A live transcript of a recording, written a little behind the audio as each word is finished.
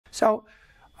So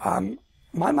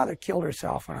my mother killed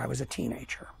herself when I was a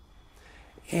teenager.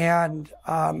 And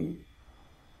I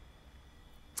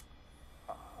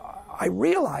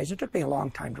realized, it took me a long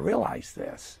time to realize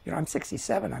this. You know, I'm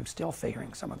 67, I'm still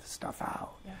figuring some of this stuff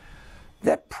out. Yeah.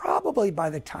 That probably by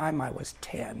the time I was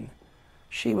 10,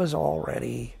 she was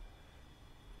already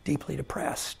deeply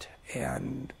depressed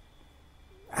and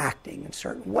acting in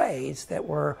certain ways that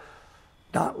were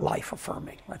not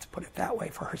life-affirming, let's put it that way,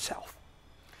 for herself.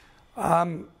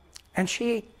 And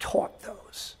she taught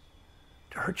those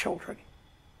to her children,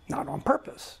 not on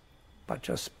purpose, but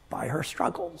just by her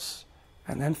struggles,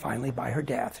 and then finally by her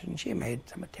death. And she made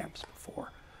some attempts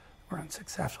before, were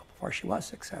unsuccessful, before she was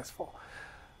successful.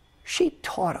 She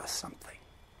taught us something.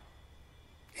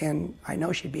 And I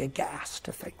know she'd be aghast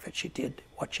to think that she did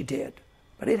what she did,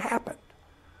 but it happened.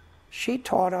 She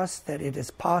taught us that it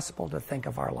is possible to think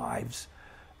of our lives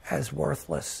as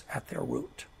worthless at their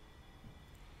root.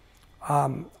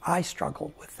 I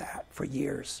struggled with that for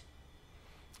years.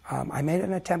 I made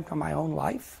an attempt on my own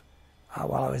life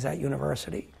while I was at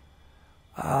university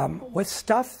with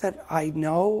stuff that I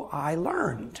know I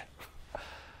learned.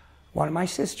 One of my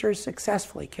sisters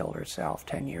successfully killed herself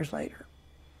 10 years later.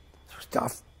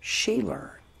 Stuff she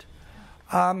learned.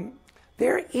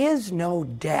 There is no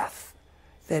death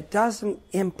that doesn't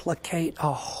implicate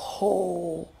a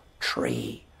whole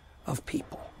tree of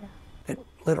people that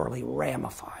literally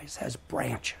ramifies, has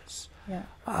branches. Yeah.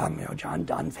 You know, John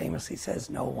Donne famously says,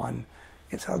 no one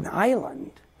is an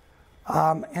island.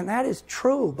 And that is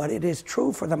true, but it is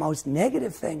true for the most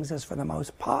negative things as for the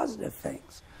most positive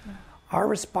things. Yeah. Our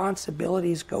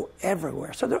responsibilities go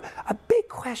everywhere. So a big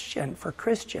question for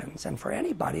Christians and for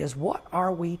anybody is, what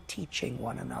are we teaching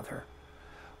one another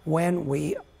when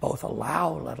we both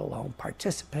allow, let alone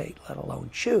participate, let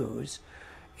alone choose,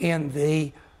 in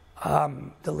the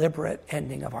deliberate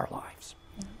ending of our lives?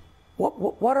 Yeah.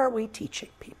 What are we teaching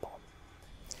people?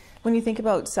 When you think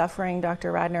about suffering,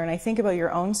 Dr. Radner, and I think about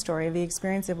your own story, the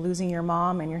experience of losing your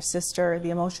mom and your sister,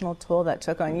 the emotional toll that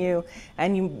took on you,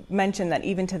 and you mentioned that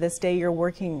even to this day you're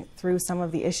working through some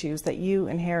of the issues that you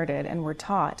inherited and were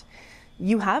taught.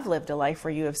 You have lived a life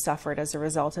where you have suffered as a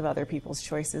result of other people's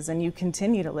choices, and you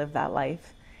continue to live that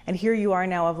life. And here you are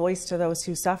now, a voice to those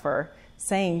who suffer,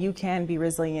 saying you can be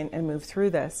resilient and move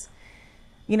through this.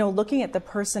 You know, looking at the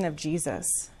person of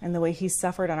Jesus and the way he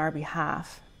suffered on our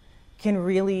behalf can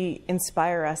really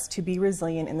inspire us to be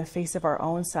resilient in the face of our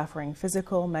own suffering,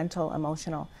 physical, mental,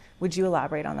 emotional. Would you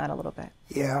elaborate on that a little bit?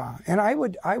 Yeah, and I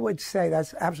would say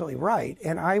that's absolutely right.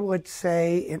 And I would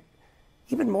say,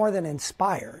 even more than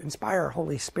inspire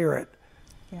Holy Spirit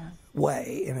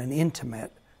way, in an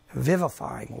intimate,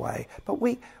 vivifying way. But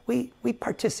we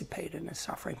participate in his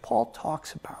suffering. Paul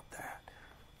talks about that,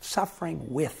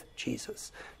 suffering with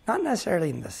Jesus. Not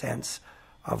necessarily in the sense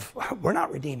of, we're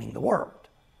not redeeming the world,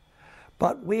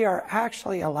 but we are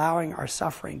actually allowing our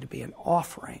suffering to be an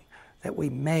offering that we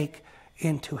make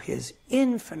into his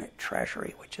infinite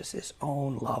treasury, which is his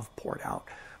own love poured out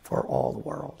for all the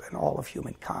world and all of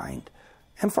humankind,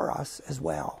 and for us as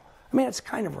well. I mean, it's a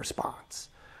kind of response.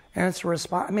 And it's a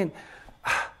response, I mean,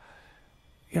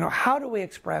 you know, how do we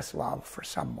express love for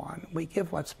someone? We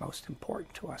give what's most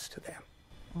important to us to them.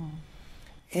 Mm.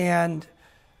 And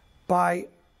by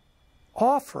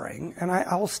offering, and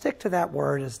I'll stick to that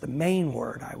word as the main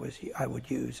word I would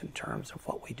use in terms of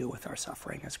what we do with our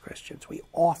suffering as Christians. We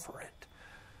offer it.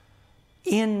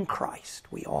 In Christ,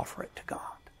 we offer it to God.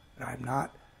 And I'm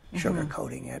not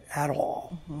sugarcoating it at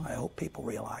all. I hope people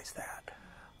realize that.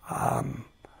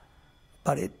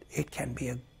 But it can be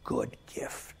a good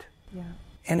gift. Yeah.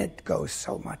 And it goes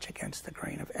so much against the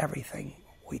grain of everything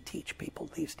we teach people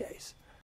these days.